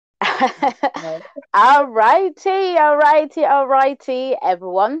No. Alrighty,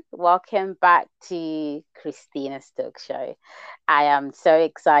 everyone. Welcome back to Christina's Talk Show. I am so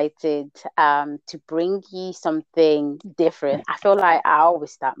excited to bring you something different. I feel like I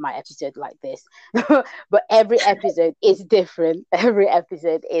always start my episode like this, but every episode is different. Every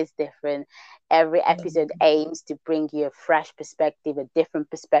episode is different. Every episode Mm. aims to bring you a fresh perspective, a different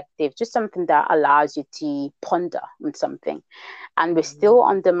perspective, just something that allows you to ponder on something. And we're still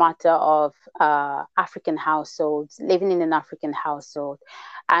on the matter of African households, living in an African household.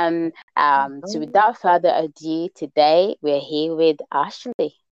 And so, without further ado, today we're here with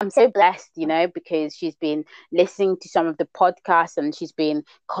Ashley. I'm so blessed, because she's been listening to some of the podcasts and she's been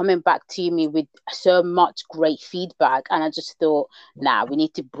coming back to me with so much great feedback. And I just thought, nah, we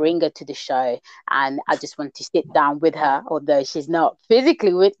need to bring her to the show. And I just want to sit down with her, although she's not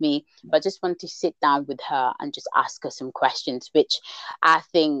physically with me, but I just want to sit down with her and just ask her some questions, which I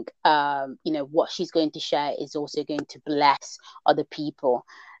think, what she's going to share is also going to bless other people.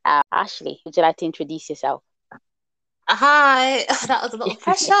 Ashley, would you like to introduce yourself? Hi, that was a lot of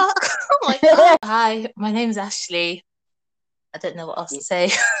pressure. Oh my God. Hi, my name's Ashley. I don't know what else to say.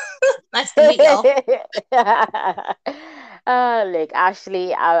 Nice to meet y'all. Look,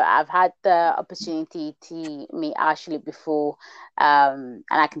 Ashley, I've had the opportunity to meet Ashley before, and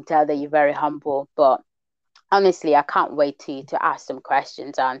I can tell that you're very humble. But honestly, I can't wait to ask some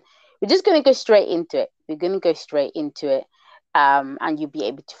questions, and we're just gonna go straight into it. We're gonna go straight into it, and you'll be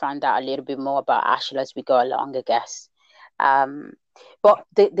able to find out a little bit more about Ashley as we go along, I guess. Um, but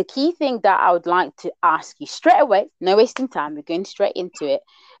the key thing that I would like to ask you straight away, no wasting time, we're going straight into it.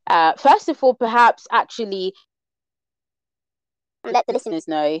 First of all, perhaps actually let the listeners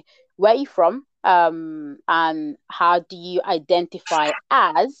know where you're from, and how do you identify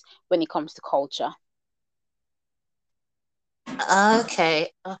as when it comes to culture?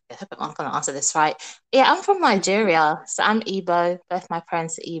 Okay, I hope I'm gonna answer this right. Yeah, I'm from Nigeria, so I'm Igbo. Both my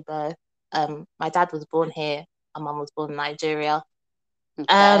parents are Igbo. My dad was born here. My mum was born in Nigeria.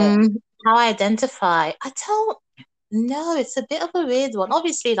 Okay. Um, how I identify? I don't know. It's a bit of a weird one.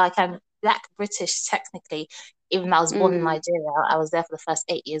 Obviously, like I'm Black British technically, even though I was born in Mm, Nigeria. I was there for the first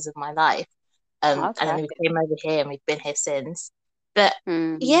 8 years of my life. And then okay. we came over here and we've been here since. But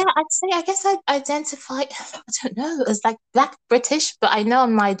yeah, Mm, I'd say I guess I identify, I don't know, as like Black British, but I know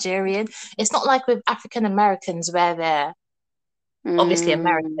I'm Nigerian. It's not like with African Americans where they're obviously mm,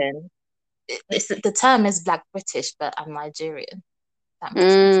 American. The term is Black British, but I'm Nigerian. That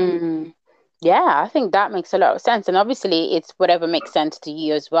makes any sense. mm. Yeah, I think that makes a lot of sense. And obviously, it's whatever makes sense to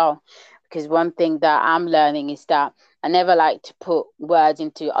you as well. Because one thing that I'm learning is that I never like to put words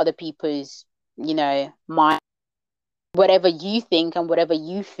into other people's, mind. Whatever you think and whatever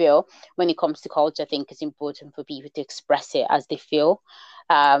you feel when it comes to culture, I think it's important for people to express it as they feel.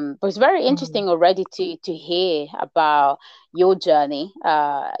 But it's very Mm. interesting already to hear about your journey.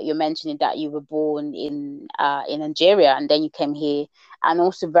 You're mentioning that you were born in Nigeria and then you came here, and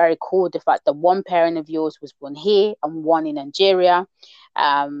also very cool the fact that one parent of yours was born here and one in Nigeria.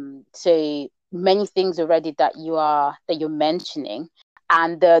 So many things already that you're mentioning.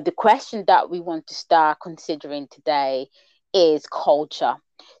 And the question that we want to start considering today is culture.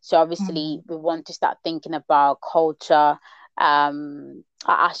 So obviously Mm. we want to start thinking about culture.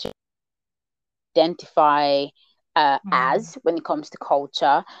 I should identify Mm. as when it comes to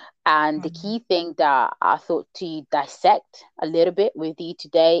culture. And the Mm. key thing that I thought to dissect a little bit with you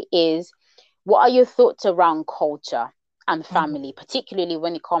today is, what are your thoughts around culture and Mm. family, particularly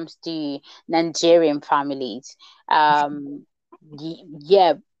when it comes to Nigerian families?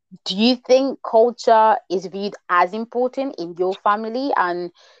 Yeah, do you think culture is viewed as important in your family?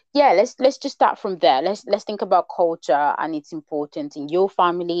 And yeah, let's just start from there. Let's think about culture and its importance in your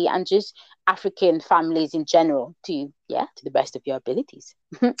family and just African families in general, to the best of your abilities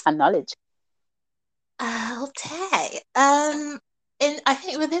and knowledge. Okay. In I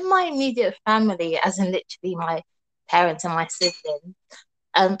think within my immediate family, as in literally my parents and my siblings,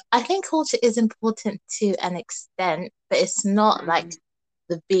 I think culture is important to an extent, but it's not like Mm,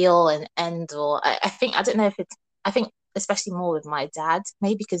 the be all and end all. I think I don't know if it's I think especially more with my dad,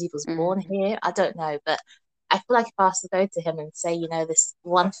 maybe because he was born mm, here. I don't know, but I feel like if I was to go to him and say, this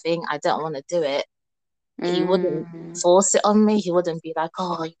one thing, I don't want to do it, he wouldn't mm, force it on me. He wouldn't be like,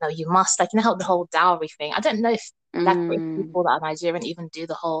 oh, you must, like, how the whole dowry thing. I don't know if Black British mm, people that are Nigerian even do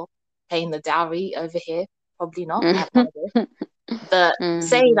the whole paying the dowry over here. Probably not. I have no mm, idea. But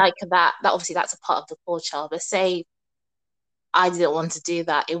say mm, like that obviously that's a part of the culture. But say I didn't want to do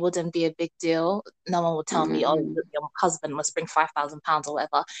that, it wouldn't be a big deal. No one would tell me, oh, mm, your husband must bring £5,000 or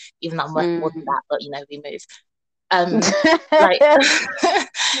whatever, even though I'm worth more than mm. that. But we move. Um, like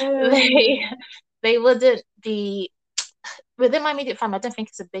they they wouldn't be within my immediate family. I don't think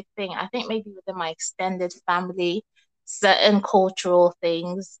it's a big thing. I think maybe within my extended family, certain cultural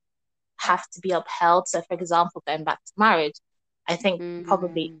things have to be upheld. So, for example, going back to marriage, I think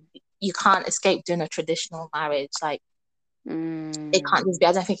probably Mm. you can't escape doing a traditional marriage. Like it can't Mm. just be.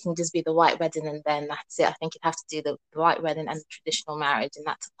 I don't think it can just be the white wedding and then that's it. I think you'd have to do the white wedding and the traditional marriage, and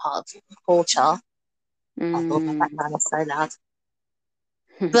that's a part of the culture. Oh Lord, my Mm. background is so loud.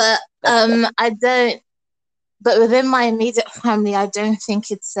 But That's good. I don't. But within my immediate family, I don't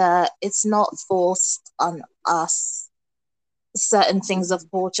think it's not forced on us. Certain things of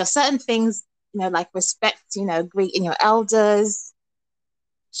culture, certain things, like respect, greeting your elders.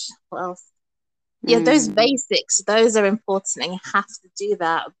 What else? Yeah, those Mm. basics, those are important, and you have to do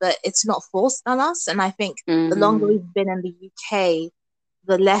that. But it's not forced on us. And I think the longer Mm. we've been in the UK,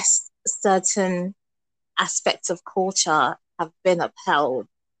 the less certain aspects of culture have been upheld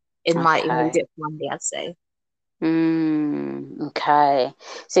in my Okay. immediate family, I'd say. Okay.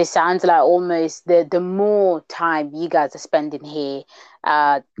 So it sounds like almost the more time you guys are spending here,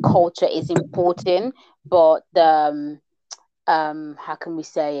 culture is important, but how can we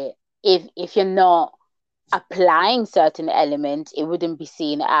say it? If you're not applying certain elements, it wouldn't be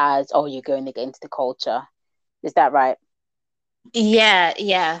seen as, oh, you're going against the culture. Is that right? Yeah,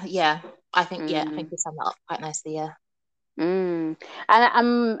 yeah, yeah. I think Mm. you summed that up quite nicely. Yeah. Mm.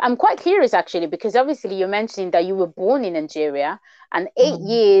 And I'm quite curious actually, because obviously you're mentioning that you were born in Nigeria, and 8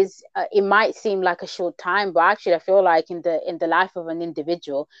 years, it might seem like a short time, but actually I feel like in the life of an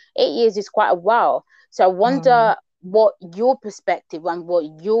individual, 8 years is quite a while. So I Mm. wonder what your perspective and what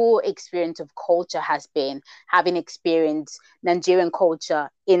your experience of culture has been, having experienced Nigerian culture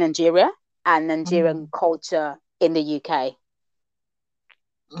in Nigeria and Nigerian Mm. culture in the UK.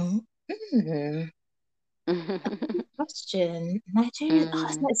 Mm. Mm. Question. Nigeria. Oh,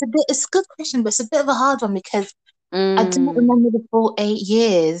 Mm. it's a good question, but it's a bit of a hard one because I don't Mm. remember the full 8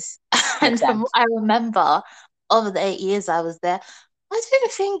 years. Makes And from what sense. I remember of the 8 years I was there, I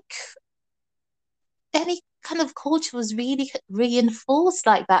don't think any kind of culture was really reinforced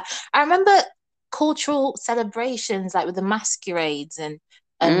like that. I remember cultural celebrations like with the masquerades and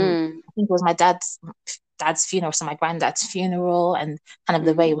Mm. I think it was my dad's funeral, so my granddad's funeral, and kind of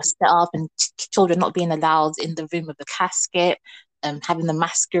the way it Mm. was set up, and children not being allowed in the room of the casket, having the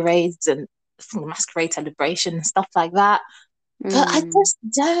masquerades and the masquerade celebration and stuff like that. But I Mm. just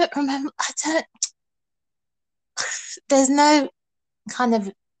don't remember. I don't. There's no kind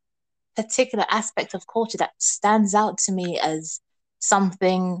of particular aspect of culture that stands out to me as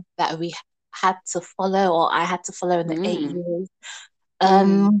something that we had to follow or I had to follow in the eight Mm. years. Mm.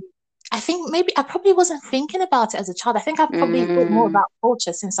 Um, I think maybe I probably wasn't thinking about it as a child. I think I've probably thought more Mm. about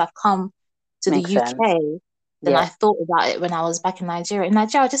culture since I've come to the Makes sense. UK than Yeah. I thought about it when I was back in Nigeria. In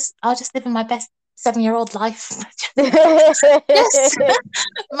Nigeria, I was just living my best 7-year-old life. Just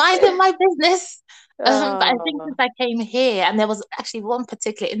minding my business. But I think Oh. since I came here, and there was actually one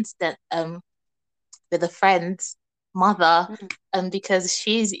particular incident with a friend's mother, Mm. because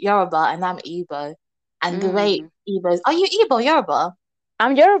she's Yoruba and I'm Igbo, and the way Mm. Igbos, are you Igbo Yoruba?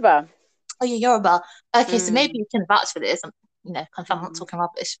 I'm Yoruba. Oh, you're Yoruba. Okay, so maybe Mm. you can vouch for this. Confirm I'm not Mm. talking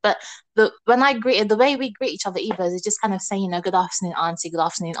rubbish. But the way we greet each other, Igbos, is just kind of saying, good afternoon, auntie, good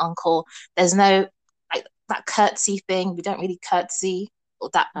afternoon, uncle. There's no like that curtsy thing. We don't really curtsy or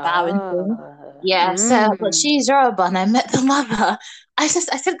that bowing thing. Oh. Yeah. So, but Mm. she's Yoruba, and I met the mother. I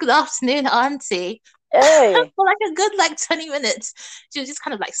said, good afternoon, auntie. Hey. For like a good 20 minutes. She was just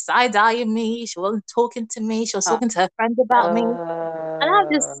kind of like side-eyeing me. She wasn't talking to me. She was Uh, talking to her friend about me. And I'm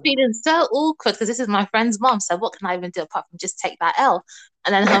just feeling so awkward because this is my friend's mom. So what can I even do apart from just take that L?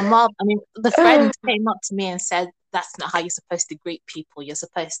 And then her mom, the friend came up to me and said, that's not how you're supposed to greet people. You're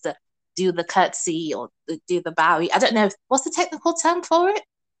supposed to do the curtsy or do the bowy. I don't know. What's the technical term for it?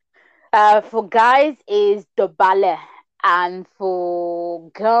 For guys is the ballet, and for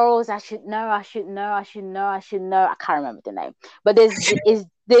girls, I should know, I should know, I should know, I should know. I can't remember the name, but there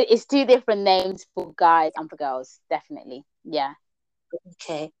is two different names for guys and for girls, definitely. Yeah,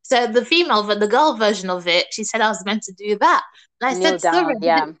 Okay. So the girl version of it, she said I was meant to do that. And I kneel said, sorry,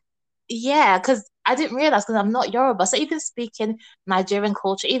 down. Yeah. yeah, because I didn't realize because I'm not Yoruba. So even speaking Nigerian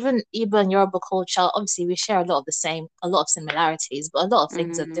culture, even Igbo and Yoruba culture, obviously we share a lot of similarities, but a lot of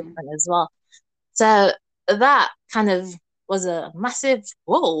things are Mm. different as well. So that kind of was a massive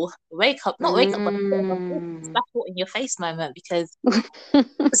not wake up, but a bit of a Mm. slap in your face moment because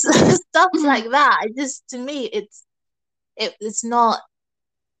stuff like that, to me, it's not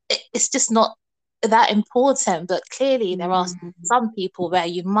it's just not that important. But clearly, there are Mm. some people where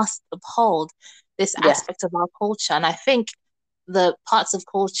you must uphold this Yes. aspect of our culture. And I think the parts of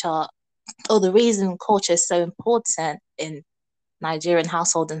culture or the reason culture is so important in Nigerian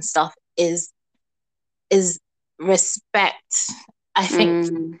household and stuff is respect. I think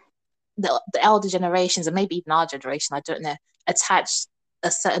Mm, the elder generations, and maybe even our generation, I don't know, attach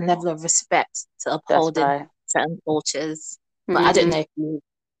a certain level of respect to that's upholding right. certain cultures. But I don't Mm, know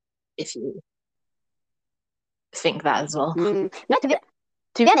if you think that as well. no, to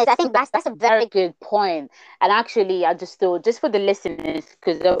be honest, I think that's a very good point. And actually, I just thought, just for the listeners,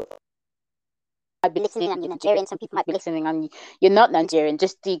 because might be listening and you're Nigerian, some people might be listening and you're not Nigerian,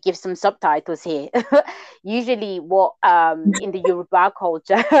 just to give some subtitles here. Usually, what in the Yoruba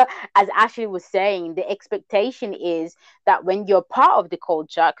culture, as Ashley was saying, the expectation is that when you're part of the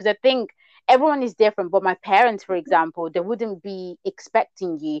culture, because I think everyone is different, but my parents, for example, they wouldn't be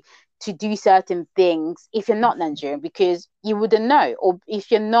expecting you to do certain things if you're not Nigerian because you wouldn't know, or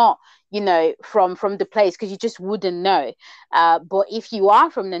if you're not, from the place because you just wouldn't know. But if you are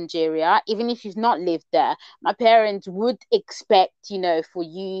from Nigeria, even if you've not lived there, my parents would expect, for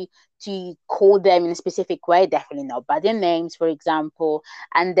you to call them in a specific way, definitely not by their names, for example,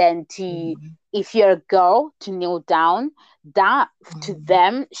 and then Mm, if you're a girl, to kneel down. That to mm,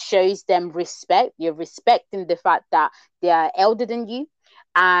 them shows them respect. You're respecting the fact that they are elder than you.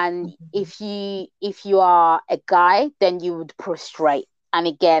 And mm, if you are a guy, then you would prostrate. And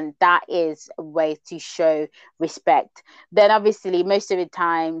again, that is a way to show respect. Then obviously most of the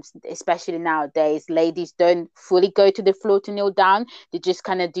times, especially nowadays, ladies don't fully go to the floor to kneel down. They just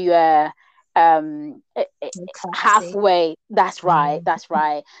kind of do a courtesy. halfway. That's right, Mm, that's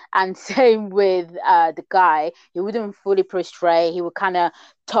right. And same with the guy, he wouldn't fully prostrate. He would kind of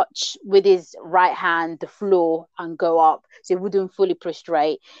touch with his right hand the floor and go up, so he wouldn't fully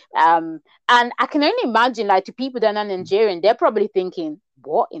prostrate. And I can only imagine, like, to people that are not Nigerian, they're probably thinking,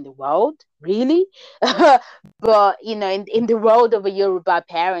 what in the world, really? But in the world of a Yoruba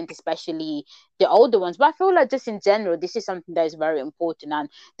parent, especially the older ones, but I feel like just in general, this is something that is very important. And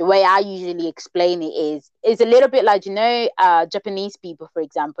the way I usually explain it is a little bit like, Japanese people, for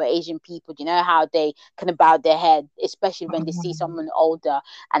example, Asian people, how they kind of bow their head, especially when they see mm, someone older,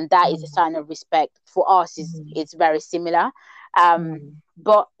 and that is a mm, sign of respect. For us, is mm, it's very similar.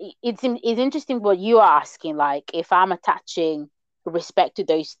 But it's interesting what you are asking, like if I'm attaching respect to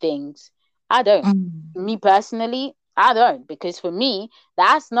those things. I don't. mm, Me personally, I don't, because for me,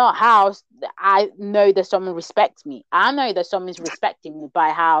 that's not how I know that someone respects me. I know that someone's respecting me by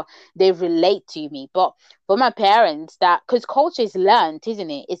how they relate to me. But for my parents, that because culture is learned, isn't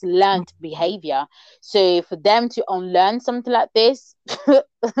it? It's mm. learned behavior. So for them to unlearn something like this,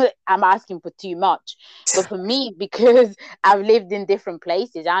 I'm asking for too much. But for me, because I've lived in different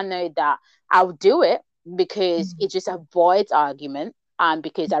places, I know that I'll do it because Mm, it just avoids argument and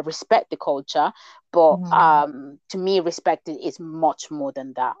because I respect the culture. But mm, to me, respect is much more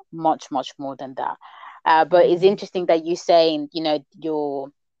than that, much more than that. But it's mm. interesting that you saying,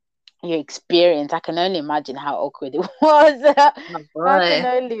 your experience. I can only imagine how awkward it was. Oh I can boy.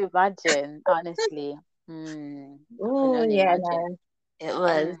 only imagine, honestly. I can Oh only yeah, imagine. no. It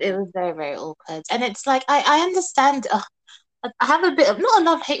was Mm, very, very awkward. And it's like I understand I have a bit of not a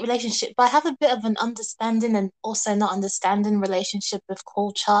love-hate relationship, but I have a bit of an understanding and also not understanding relationship with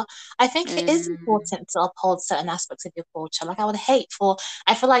culture. I think it is mm, important to uphold certain aspects of your culture. Like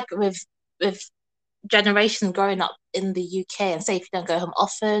I feel like with generation growing up in the UK and say if you don't go home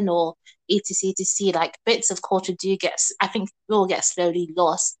often or etc like bits of culture do get I think will get slowly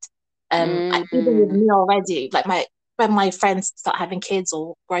lost. Even with mm, me already, like my when my friends start having kids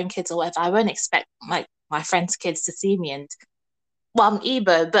or growing kids or whatever, I won't expect my friends' kids to see me and well, I'm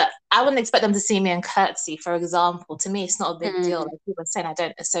Igbo, but I wouldn't expect them to see me and curtsy, for example. To me, it's not a big deal. mm, Like people are saying, I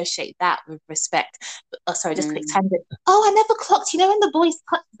don't associate that with respect. But, oh, sorry, just quick mm. tangent. Oh, I never clocked. When the boys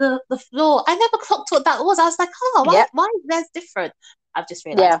cut the floor, I never clocked what that was. I was like, oh, why? Yep. Why is theirs different? I've just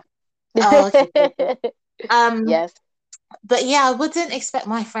realized. Yeah. Oh, okay, cool, cool. Um, Yes. but yeah, I wouldn't expect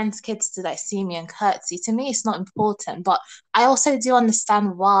my friends' kids to like see me and curtsy. To me, it's not important. But I also do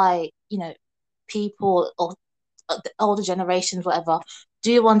understand why, people or the older generations, whatever,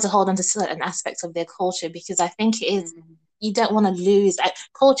 do want to hold on to certain aspects of their culture because I think it is Mm, you don't want to lose.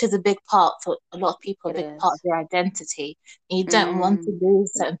 Culture is a big part for a lot of people, a it big part of is. their identity. And you don't want to Mm,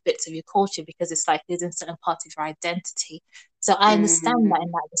 lose certain bits of your culture because it's like losing certain parts of your identity. So I understand that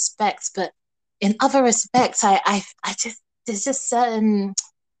in mm, that respect, but in other respects, I just there's just certain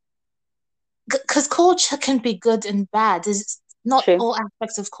because culture can be good and bad. There's not true. all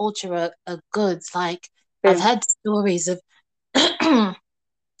aspects of culture are good. Like I've True. heard stories of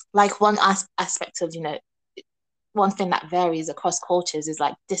like one aspect of one thing that varies across cultures is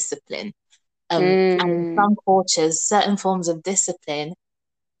like discipline. And in Mm, some cultures certain forms of discipline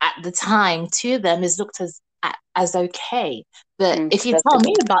at the time to them is looked as okay. But if you tell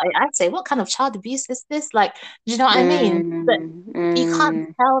me Acceptable. about it, I'd say, what kind of child abuse is this? Like, do you know what I mean? But Mm, you can't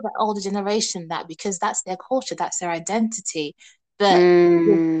mm, tell the older generation that because that's their culture, that's their identity. But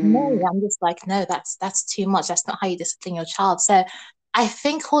with me, mm, I'm just like, no, that's too much. That's not how you discipline your child. So I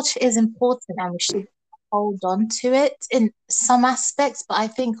think culture is important and we should hold on to it in some aspects, but I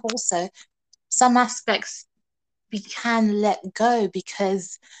think also some aspects we can let go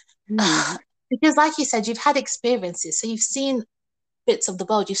mm, because like you said, you've had experiences, so you've seen bits of the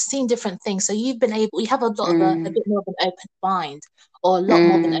world, you've seen different things, so you have a lot of a mm, bit more of an open mind, or a lot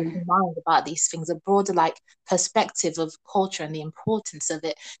more of an mm, open mind about these things, a broader like perspective of culture and the importance of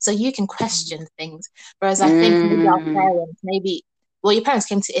it, so you can question things. Whereas I think maybe our mm. parents, well, your parents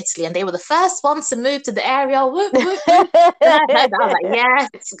came to Italy and they were the first ones to move to the area. Whoop, whoop, whoop. When I heard that, I was like, yes,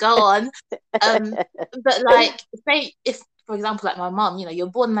 go on. But like, say if, for example, like my mom, you're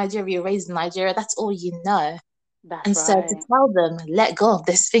born in Nigeria, you're raised in Nigeria, that's all you know. That's And so to right. tell them, let go of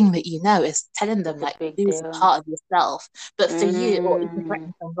this thing that you know is telling them It's a like big lose a deal. part of yourself. But for you, or even correct me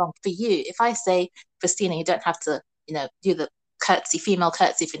Mm, if I'm wrong, for you, if I say, Christina, you don't have to, do the female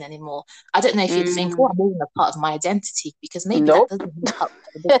curtsy thing anymore, I don't know if you'd think, oh, mm. I'm losing a part of my identity because maybe that Nope. doesn't make up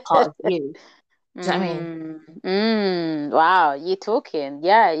a big part of you. Do you know what I mean? Wow, you're talking.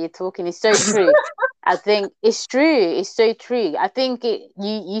 Yeah, you're talking. It's so true. I think it's true. It's so true. I think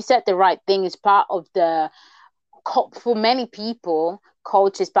you said the right thing. It's part of for many people,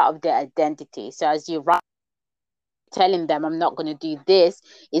 culture is part of their identity. So as you right telling them I'm not going to do this,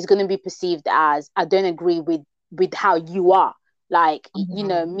 is going to be perceived as I don't agree with how you are. Like,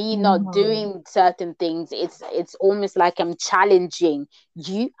 Mhm. me not Mhm. doing certain things, it's almost like I'm challenging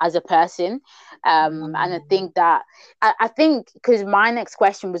you as a person. And I think that I think because my next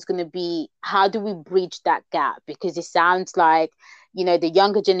question was going to be, how do we bridge that gap? Because it sounds like, the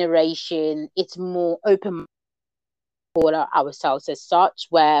younger generation, it's more open ourselves as such,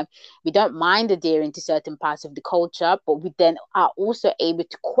 where we don't mind adhering to certain parts of the culture, but we then are also able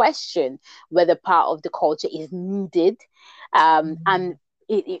to question whether part of the culture is needed. And Mhm.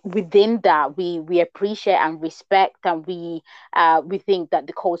 within that, we appreciate and respect, and we think that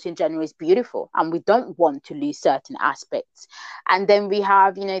the culture in general is beautiful, and we don't want to lose certain aspects. And then we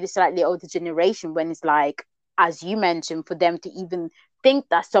have, the slightly older generation, when it's like, as you mentioned, for them to even think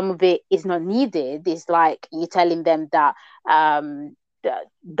that some of it is not needed, is like you're telling them that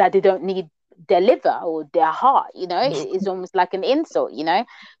that they don't need their liver or their heart. It's almost like an insult.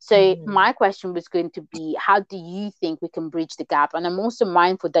 So Mhm. my question was going to be, how do you think we can bridge the gap? And I'm also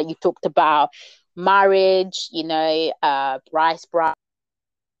mindful that you talked about marriage, bride,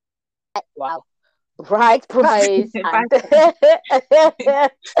 wow, bride price, and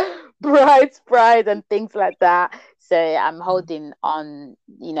bride's pride and things like that. So I'm holding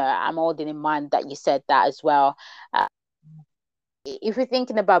in mind that you said that as well. Uh, if we're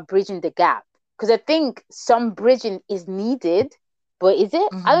thinking about bridging the gap, because I think some bridging is needed, but is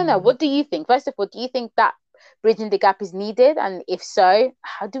it? I don't know. Mhm. What do you think? First of all, do you think that bridging the gap is needed? And if so,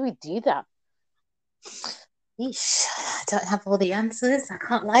 how do we do that? Yeesh, I don't have all the answers. I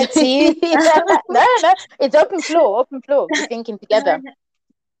can't lie to you. No, no, it's open floor, open floor. We're thinking together.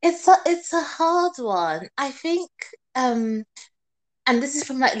 It's a hard one. I think and this is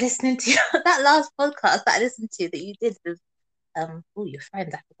from like listening to that last podcast that I listened to that you did with your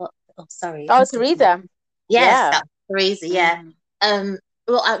friend. I forgot. Oh, sorry, Oh, Mr. T. Teresa. Yes, Yeah. that's crazy. Yeah. Mm, Um.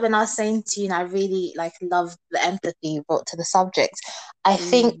 Well, when I was saying to you, I really like love the empathy you brought to the subject. I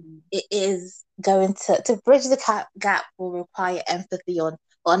think mm, it is going to bridge the gap will require empathy on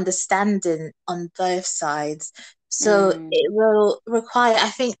understanding on both sides. So mm. it will require. I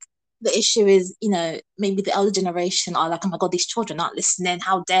think the issue is, maybe the elder generation are like, oh my God, these children aren't listening.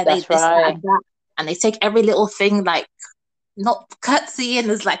 How dare they That's this, that, right. and that, and they take every little thing like not curtsying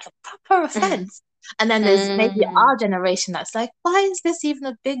as like a proper offense. And then there's maybe Mm, our generation that's like, why is this even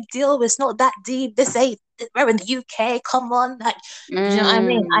a big deal? It's not that deep. This ain't, we're in the UK. Come on. Like, do you know what I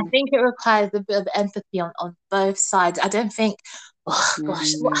mean? I mm, think it requires a bit of empathy on both sides. I don't think, oh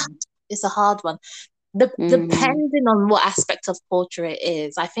gosh, mm, it's a hard one. mm, Depending on what aspect of culture it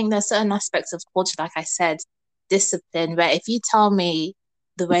is, I think there's certain aspects of culture, like I said, discipline, where if you tell me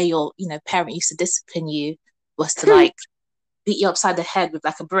the way your, parent used to discipline you was to like beat you upside the head with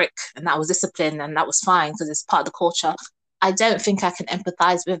like a brick and that was discipline and that was fine because it's part of the culture. I don't think I can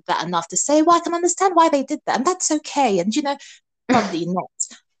empathize with that enough to say, well, I can understand why they did that and that's okay. And probably not.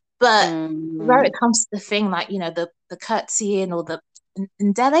 But where it mm. comes to the thing like, the curtsying or the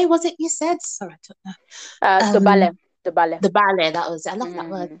ndele, was it you said? Sorry, I don't know. The ballet, the ballet. The ballet, that was, I love that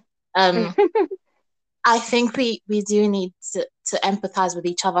word. Mm. Um, I think we do need to empathize with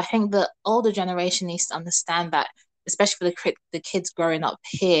each other. I think the older generation needs to understand that, especially for the kids growing up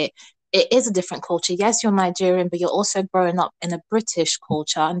here, it is a different culture. Yes, you're Nigerian, but you're also growing up in a British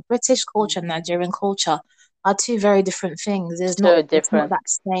culture, and British culture and Nigerian culture are two very different things. So It's not different. that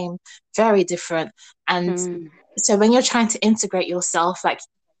same, very different. And Mm, so when you're trying to integrate yourself, like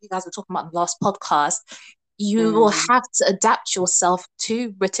you guys were talking about in the last podcast, you will mm, have to adapt yourself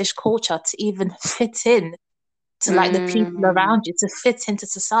to British culture to even fit in to like the people mm, around you, to fit into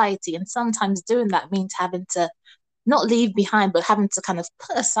society. And sometimes doing that means having to not leave behind, but having to kind of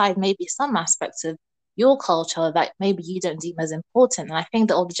put aside maybe some aspects of your culture that maybe you don't deem as important. And I think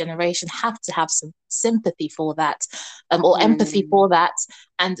the older generation have to have some sympathy for that, or empathy mm, for that,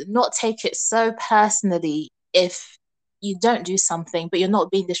 and not take it so personally if you don't do something, but you're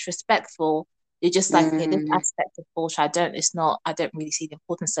not being disrespectful. You're just like, okay, this mm, aspect of culture, I don't really see the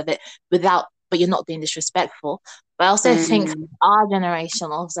importance of it but you're not being disrespectful. But I also think mm, our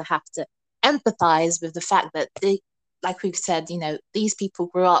generation also have to empathize with the fact that like we've said, these people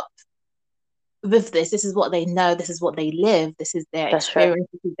grew up with this. This is what they know. This is what they live. This is their that's right. experience.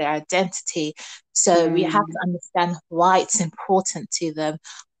 This is their identity. So we have to Mm, understand why it's important to them.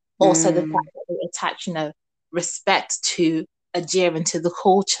 Also, the mm, fact that they attach, respect to adhere into the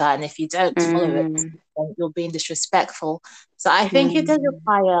culture. And if you don't follow it, mm, then you're being disrespectful. So I think it does mm,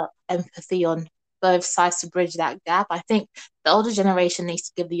 require empathy on both sides to bridge that gap. I think the older generation needs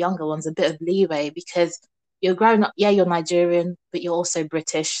to give the younger ones a bit of leeway because you're growing up, yeah, you're Nigerian, but you're also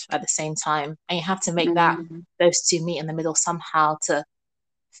British at the same time. And you have to make mm, those two meet in the middle somehow to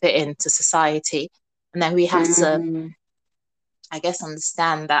fit into society. And then we have to, mm. I guess,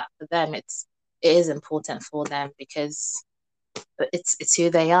 understand that for them it is important for them because it's who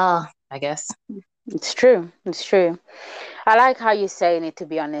they are, I guess. It's true. It's true. I like how you're saying it, to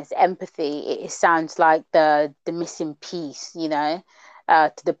be honest. Empathy, it sounds like the missing piece,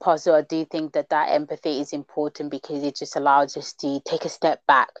 to the puzzle. I do think that empathy is important because it just allows us to take a step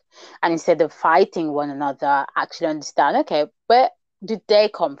back and instead of fighting one another, actually understand, okay, where did they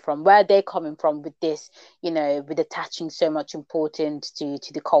come from? Where are they coming from with this, with attaching so much importance to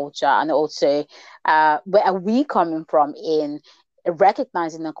the culture, and also where are we coming from in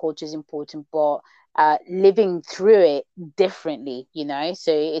recognizing the culture is important, but living through it differently,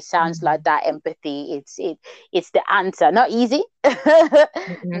 so it sounds like Mm. that empathy, it's the answer. Not easy.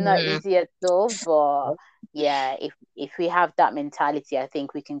 Not Mm. easy at all, but yeah, if we have that mentality, I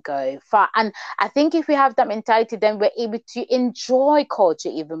think we can go far. And I think if we have that mentality, then we're able to enjoy culture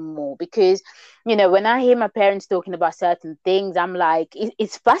even more, because when I hear my parents talking about certain things, I'm like,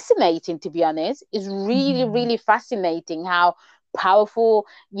 it's fascinating, to be honest. It's really, Mm. really fascinating how powerful,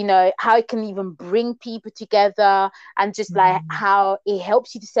 how it can even bring people together, and just like Mm. how it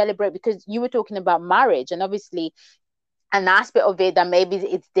helps you to celebrate, because you were talking about marriage, and obviously an aspect of it that maybe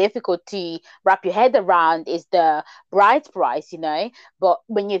it's difficult to wrap your head around is the bride price, but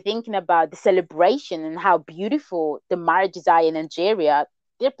when you're thinking about the celebration and how beautiful the marriages are in Nigeria,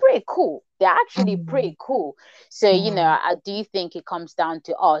 they're pretty cool. They're actually Mm. pretty cool. So, Mm. I do think it comes down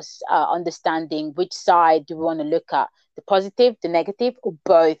to us understanding which side do we want to look at, the positive, the negative, or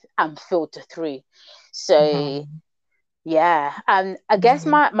both, and filter through. So, Mm. yeah, and I guess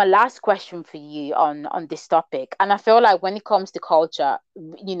Mm. my last question for you on this topic, and I feel like when it comes to culture,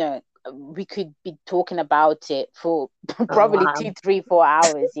 we could be talking about it for Oh, probably wow. 2, 3, 4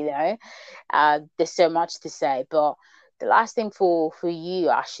 hours. There's so much to say, but the last thing for you,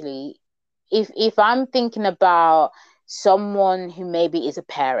 Ashley, if I'm thinking about someone who maybe is a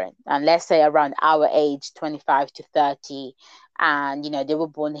parent, and let's say around our age, 25 to 30, and they were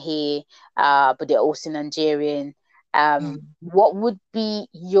born here, but they're also Nigerian, Mm. what would be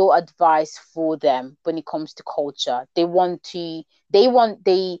your advice for them when it comes to culture? They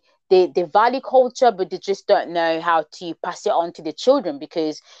value culture, but they just don't know how to pass it on to the children,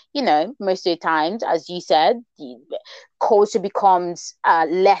 because most of the times, as you said, culture becomes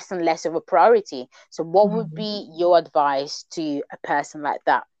less and less of a priority. So what would Mm. be your advice to a person like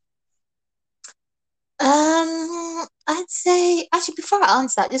that? I'd say actually before I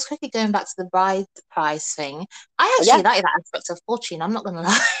answer that, just quickly going back to the bride price thing, I actually Yeah. like that aspect of fortune. I'm not gonna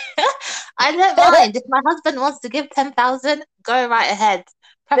lie. I don't mind. If my husband wants to give 10,000, go right ahead.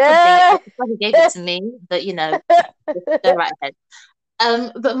 Preferably, I prefer he gave it to me, but just go right ahead.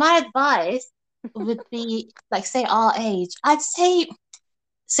 But my advice would be like, say our age, I'd say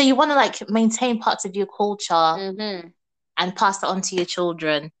so you want to like maintain parts of your culture Mm-hmm. and pass that on to your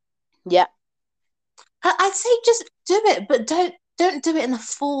children. Yeah. I'd say just do it, but don't do it in a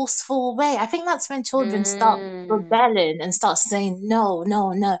forceful way. I think that's when children start Mm, rebelling and start saying no,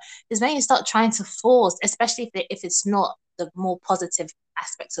 no, no. Is when you start trying to force, especially if it's not the more positive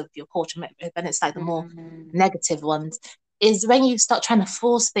aspects of your culture, when it's like the more mm. negative ones, is when you start trying to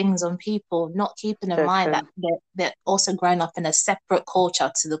force things on people, not keeping in So mind that true. they're also growing up in a separate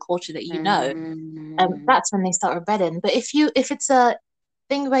culture to the culture that you know. Mm, That's when they start rebelling. But if it's a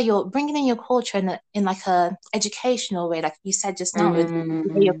thing where you're bringing in your culture in like a educational way, like you said just now, with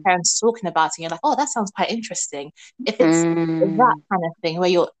you hear your mm, parents talking about it, and you're like, oh, that sounds quite interesting. If it's that mm, kind of thing where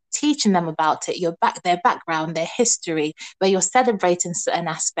you're teaching them about it, their background, their history, where you're celebrating certain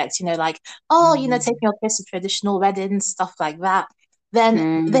aspects, like, oh, taking mm, your kids to traditional weddings, stuff like that, then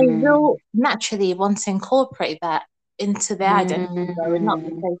they mm, will naturally want to incorporate that into their identity growing up mm,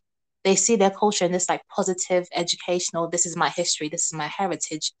 because they see their culture in this like positive, educational, this is my history, this is my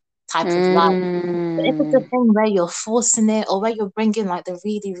heritage type of life. But if it's a mm. thing where you're forcing it or where you're bringing like the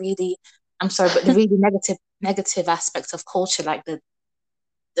really, really, I'm sorry, but the really negative aspects of culture, like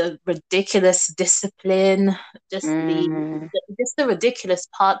the ridiculous discipline, just Mm, just the ridiculous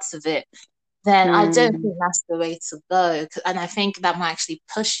parts of it, then I don't mm. think that's the way to go. And I think that might actually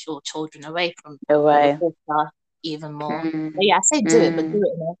push your children away from your Away. culture even more. But Mm, yeah, I say do it, but do mm.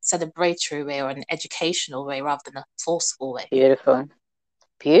 it in a celebratory way or an educational way rather than a forceful way. Beautiful.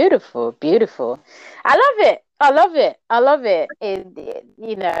 Beautiful. Beautiful. I love it. I love it. I love it.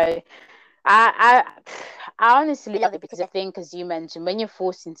 I I honestly love it because I think, as you mentioned, when you're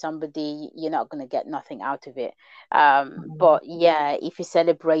forcing somebody, you're not going to get nothing out of it. Mm, But yeah, if you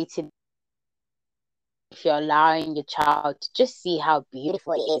celebrate it, if you're allowing your child to just see how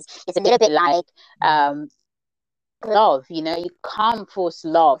beautiful it is, it's a little bit like um love. You can't force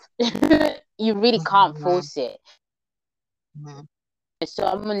love. You really can't mm, force it. mm,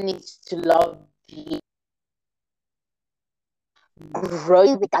 Someone needs to love you,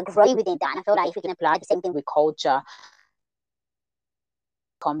 grow within that. And I feel like if we can apply the same thing with culture,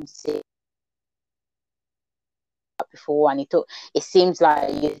 comes in before, and it seems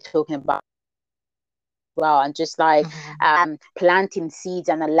like you're talking about well, and just like mm, planting seeds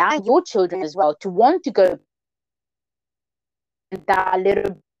and allowing your children as well to want to go that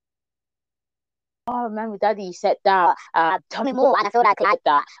little. Oh man, daddy, you said that. Tell me more. And I feel like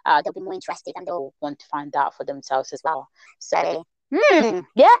that, they'll be more interested and they'll want to find out for themselves as well. So,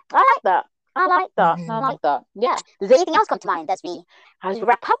 yeah, I like that. I like that. I mm. like that. Yeah. Does anything else come to mind as we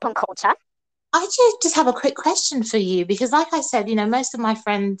wrap up on culture? I just have a quick question for you because, like I said, most of my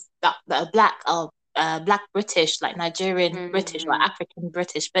friends that are black are black British, like Nigerian British or Mm. African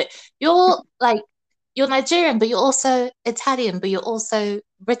British. But you're like you're Nigerian, but you're also Italian, but you're also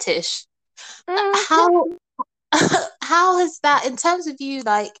British. How Mm. how has that, in terms of you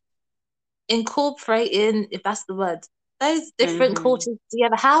like incorporating, if that's the word, those different Mm-hmm. cultures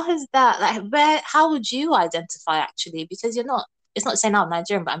together? How has that how would you identify actually? Because you're not. It's not saying I'm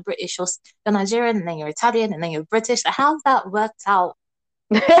Nigerian, but I'm British. You're Nigerian, and then you're Italian, and then you're British. How's that worked out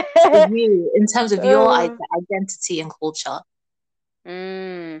for you in terms of your Uh, identity and culture?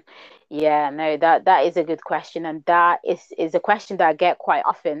 Mm, yeah, no, that is a good question, and that is a question that I get quite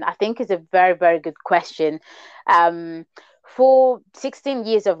often. I think is a very, very good question. Um, for 16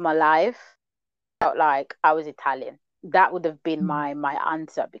 years of my life, I felt like I was Italian. That would have been my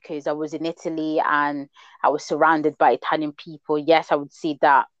answer because I was in Italy and I was surrounded by Italian people. Yes, I would see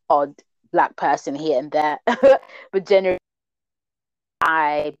that odd black person here and there, but generally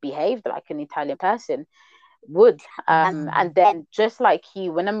I behaved like an Italian person would. And Mm, then just like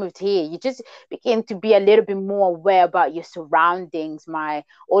you, when I moved here, you just begin to be a little bit more aware about your surroundings. My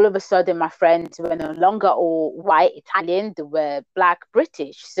All of a sudden my friends were no longer all white Italian, they were black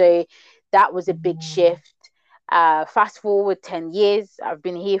British. So that was a big mm, shift. Fast forward 10 years, I've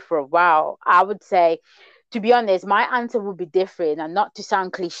been here for a while. I would say, to be honest, my answer would be different, and not to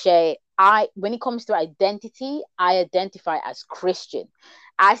sound cliche. When it comes to identity, I identify as Christian.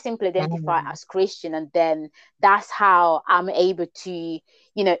 I simply identify mm, as Christian, and then that's how I'm able to,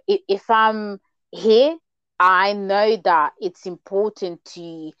 if I'm here, I know that it's important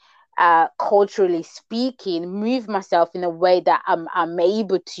to, culturally speaking, move myself in a way that I'm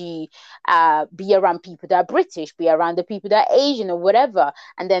able to be around people that are British, be around the people that are Asian or whatever.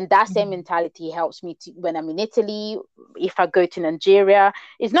 And then that same mm, mentality helps me to when I'm in Italy, if I go to Nigeria.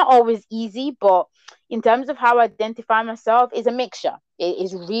 It's not always easy, but in terms of how I identify myself, it's a mixture. It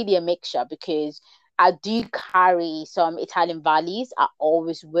is really a mixture because I do carry some Italian values. I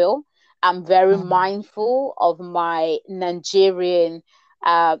always will. I'm very mm, mindful of my Nigerian,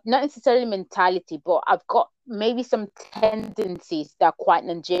 not necessarily mentality, but I've got maybe some tendencies that are quite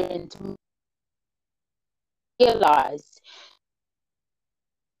Nigerian to realize.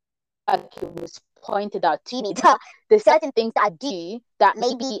 like it was pointed out to me that there's certain things that I do that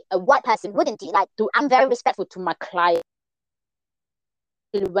maybe a white person wouldn't do. Like, I'm very respectful to my clients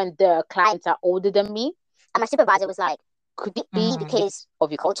when the clients are older than me. And my supervisor was like, could it be because of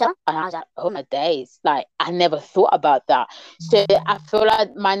your culture? And I was like, oh my days. Like, I never thought about that. So I feel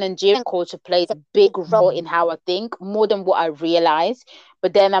like my Nigerian culture plays a big role in how I think, more than what I realize.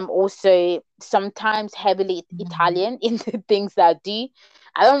 But then I'm also sometimes heavily Italian in the things that I do.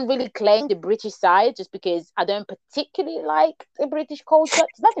 I don't really claim the British side just because I don't particularly like the British culture.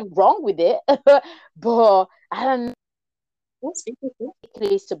 There's nothing wrong with it. But I don't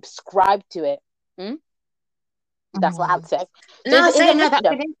particularly subscribe to it. That's what I would say. So no, so no, that's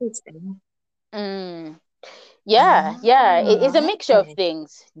really interesting. Yeah, it's a mixture of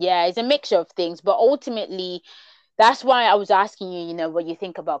things. Yeah, it's a mixture of things. But ultimately, that's why I was asking you, what you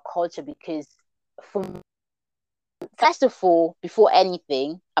think about culture, because first of all, before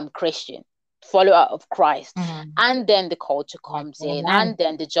anything, I'm Christian, follower of Christ. And then the culture comes in, and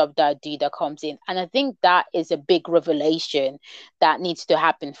then the job that I do that comes in. And I think that is a big revelation that needs to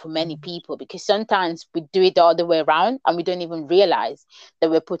happen for many people, because sometimes we do it the other way around and we don't even realize that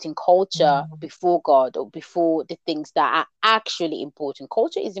we're putting culture before God or before the things that are actually important.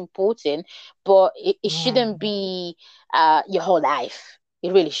 Culture is important, but it shouldn't be your whole life.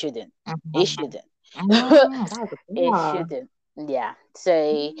 It really shouldn't. It shouldn't. It shouldn't. Yeah.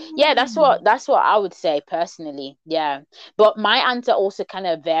 So yeah, that's what I would say personally. Yeah. But my answer also kind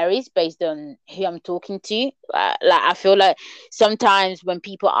of varies based on who I'm talking to. Like, I feel like sometimes when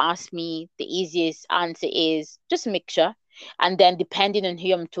people ask me, the easiest answer is just a mixture. And then depending on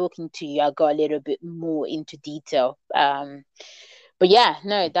who I'm talking to, I go a little bit more into detail. But yeah,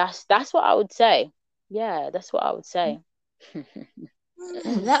 no, that's what I would say. Yeah, that's what I would say.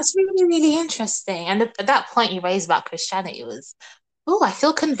 That's really, really interesting. And that point you raised about Christianity was, oh, I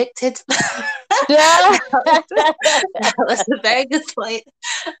feel convicted. Yeah. That was a very good point.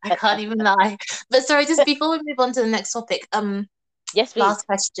 I can't even lie. But sorry, just before we move on to the next topic, yes, please. Last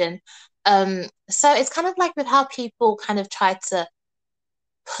question. So it's kind of like with how people kind of try to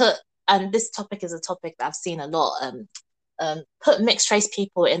put, and this topic is a topic that I've seen a lot, put mixed race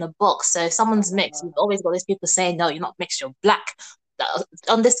people in a box. So if someone's mixed, you've always got these people saying, no, you're not mixed, you're black.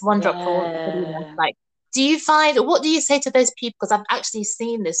 On this one drop like, what do you say to those people? Because I've actually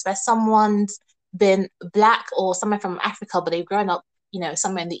seen this where someone's been black or someone from Africa, but they've grown up,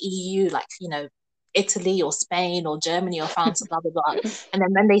 somewhere in the EU, like, Italy or Spain or Germany or France, blah blah blah. And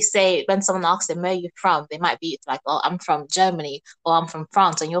then when someone asks them where you're from, they might be like, "Oh, I'm from Germany," or "I'm from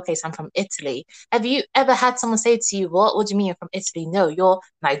France." In your case, I'm from Italy. Have you ever had someone say to you, "What do you mean you're from Italy?" No, you're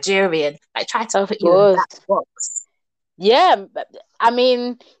Nigerian. Like, try to put you in that box. Yeah, I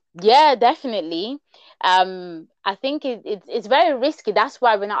mean, yeah, definitely. I think it's very risky. That's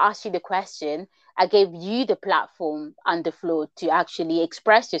why when I asked you the question, I gave you the platform and the floor to actually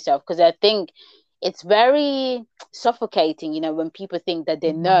express yourself, because I think it's very suffocating, when people think that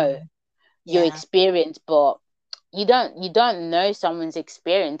they know your experience, but you don't know someone's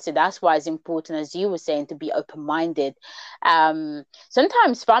experience. So that's why it's important, as you were saying, to be open-minded.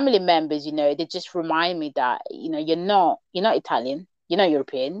 Sometimes family members, they just remind me that, you're not Italian, you're not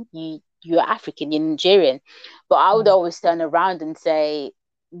European, you're African, you're Nigerian. But I would always turn around and say,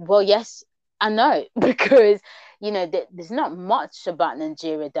 well, yes, I know, because there's not much about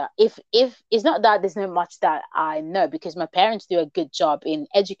Nigeria that if it's not that there's not much that I know, because my parents do a good job in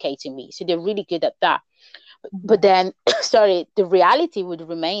educating me, so they're really good at that. But then, sorry, the reality would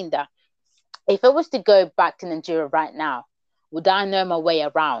remain that if I was to go back to Nigeria right now, would I know my way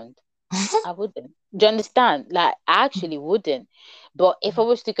around? I wouldn't. Do you understand? Like, I actually wouldn't. But if I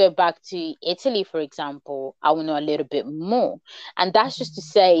was to go back to Italy, for example, I would know a little bit more. And that's just to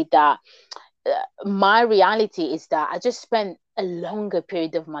say that my reality is that I just spent a longer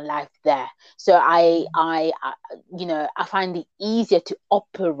period of my life there, so I find it easier to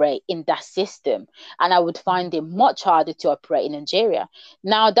operate in that system, and I would find it much harder to operate in Nigeria.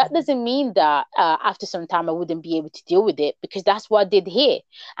 Now, that doesn't mean that after some time I wouldn't be able to deal with it, because that's what I did here,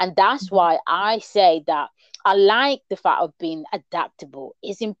 and that's why I say that I like the fact of being adaptable.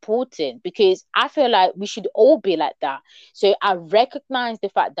 It's important, because I feel like we should all be like that. So I recognize the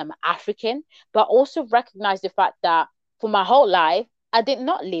fact that I'm African, but also recognize the fact that for my whole life, I did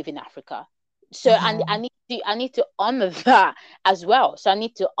not live in Africa. So I need to honor that as well. So I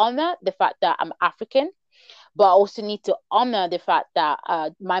need to honor the fact that I'm African, but I also need to honor the fact that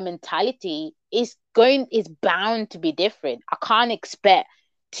my mentality is bound to be different. I can't expect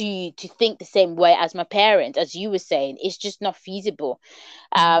to think the same way as my parents, as you were saying. It's just not feasible.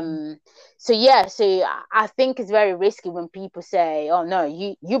 Mm-hmm. So yeah, so I think it's very risky when people say, oh no,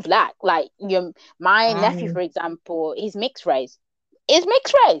 you black. Like my nephew, for example, he's mixed race. He's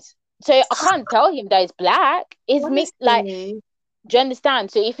mixed race. So I can't tell him that he's black. He's mixed, like, Honestly. do you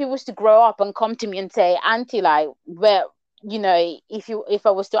understand? So if he was to grow up and come to me and say, Auntie, like, where, if I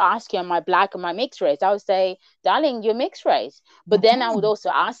was to ask you, am I black, am I mixed race? I would say, darling, you're mixed race. But then I would Mhm.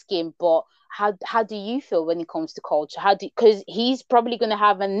 also ask him, but how do you feel when it comes to culture? Because he's probably going to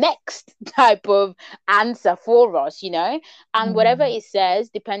have a next type of answer for us, and whatever Mhm. it says,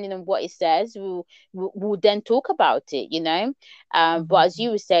 depending on what it says, we'll then talk about it. But as you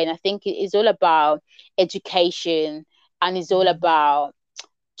Mhm. were saying, I think it is all about education, and it's all Mhm. about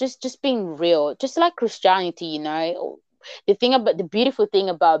just being real, just like Christianity. The beautiful thing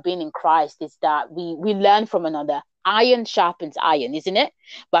about being in Christ is that we learn from another. Iron sharpens iron, isn't it?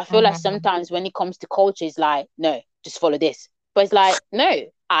 But I feel like Mhm. sometimes when it comes to culture, it's like, no, just follow this. But it's like, no,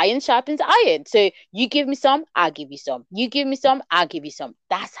 iron sharpens iron. So you give me some, I'll give you some. You give me some, I'll give you some.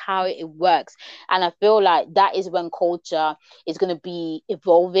 That's how it works. And I feel like that is when culture is going to be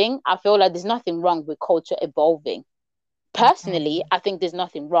evolving. I feel like there's nothing wrong with culture evolving. Personally, Mhm. I think there's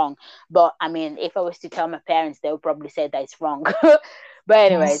nothing wrong. But I mean, if I was to tell my parents, they would probably say that it's wrong. But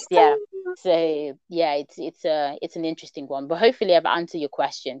anyways, Yes. yeah. So yeah, it's an interesting one. But hopefully I've answered your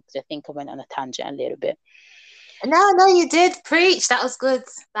question, because I think I went on a tangent a little bit. No, no, you did preach. That was good.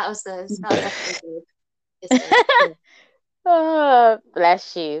 That was good. That was definitely good. It's good. Yeah. Oh,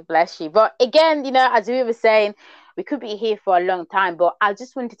 bless you, bless you. But again, as we were saying, we could be here for a long time, but I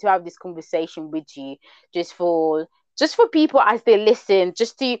just wanted to have this conversation with you, just for people as they listen,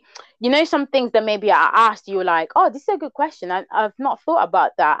 just to, some things that maybe I asked you, like, oh, this is a good question. I've not thought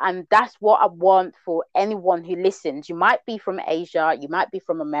about that. And that's what I want for anyone who listens. You might be from Asia, you might be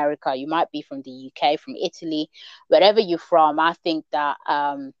from America, you might be from the UK, from Italy, wherever you're from. I think that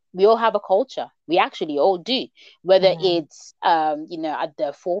we all have a culture. We actually all do, whether Mhm. it's at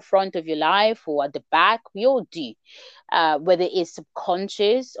the forefront of your life or at the back. We all do, whether it's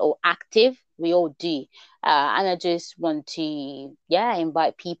subconscious or active. We all do. And I just want to, yeah,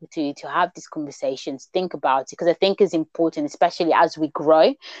 invite people to have these conversations, think about it, because I think it's important, especially as we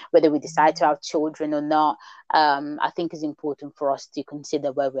grow, whether we decide to Mhm. have children or not. I think it's important for us to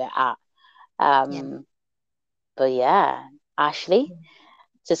consider where we're at. Yeah. But yeah, Ashley,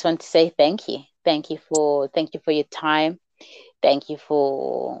 just want to say thank you. Thank you for your time. Thank you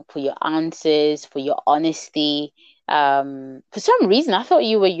for your answers, for your honesty. For some reason, I thought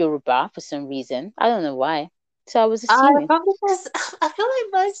you were Yoruba. For some reason, I don't know why. So I was assuming. Probably because I feel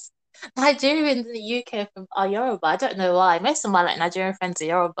like most Nigerians in the UK are Yoruba. I don't know why. Most of my like Nigerian friends are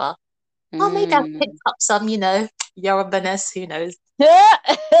Yoruba. Oh, maybe I've picked Mm. up some, Yoruba-ness, who knows?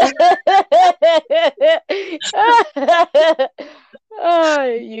 Oh,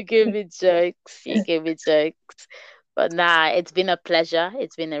 you give me jokes. You give me jokes. But nah, it's been a pleasure.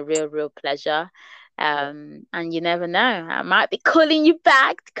 It's been a real, real pleasure. And you never know. I might be calling you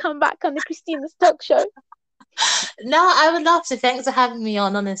back to come back on the Christina's talk show. No, I would love to. Thanks for having me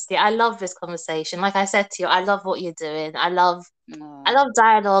on, honestly. I love this conversation. Like I said to you, I love what you're doing. I Oh, love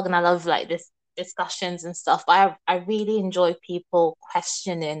dialogue and I love like this discussions and stuff. But I really enjoy people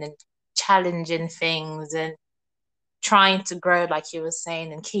questioning and challenging things and trying to grow, like you were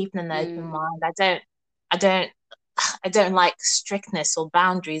saying, and keeping an open mm, mind. I don't, I don't like strictness or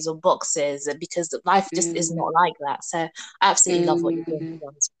boundaries or boxes because life just is mm, not like that. So I absolutely love what you're doing, to mm, be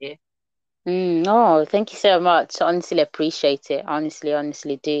honest with you. Oh, thank you so much. Honestly, appreciate it. Honestly,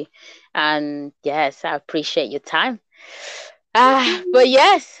 honestly do. And yes, I appreciate your time. But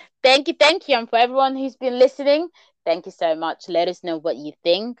yes, thank you. And for everyone who's been listening, thank you so much. Let us know what you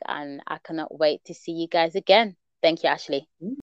think, and I cannot wait to see you guys again. Thank you, Ashley.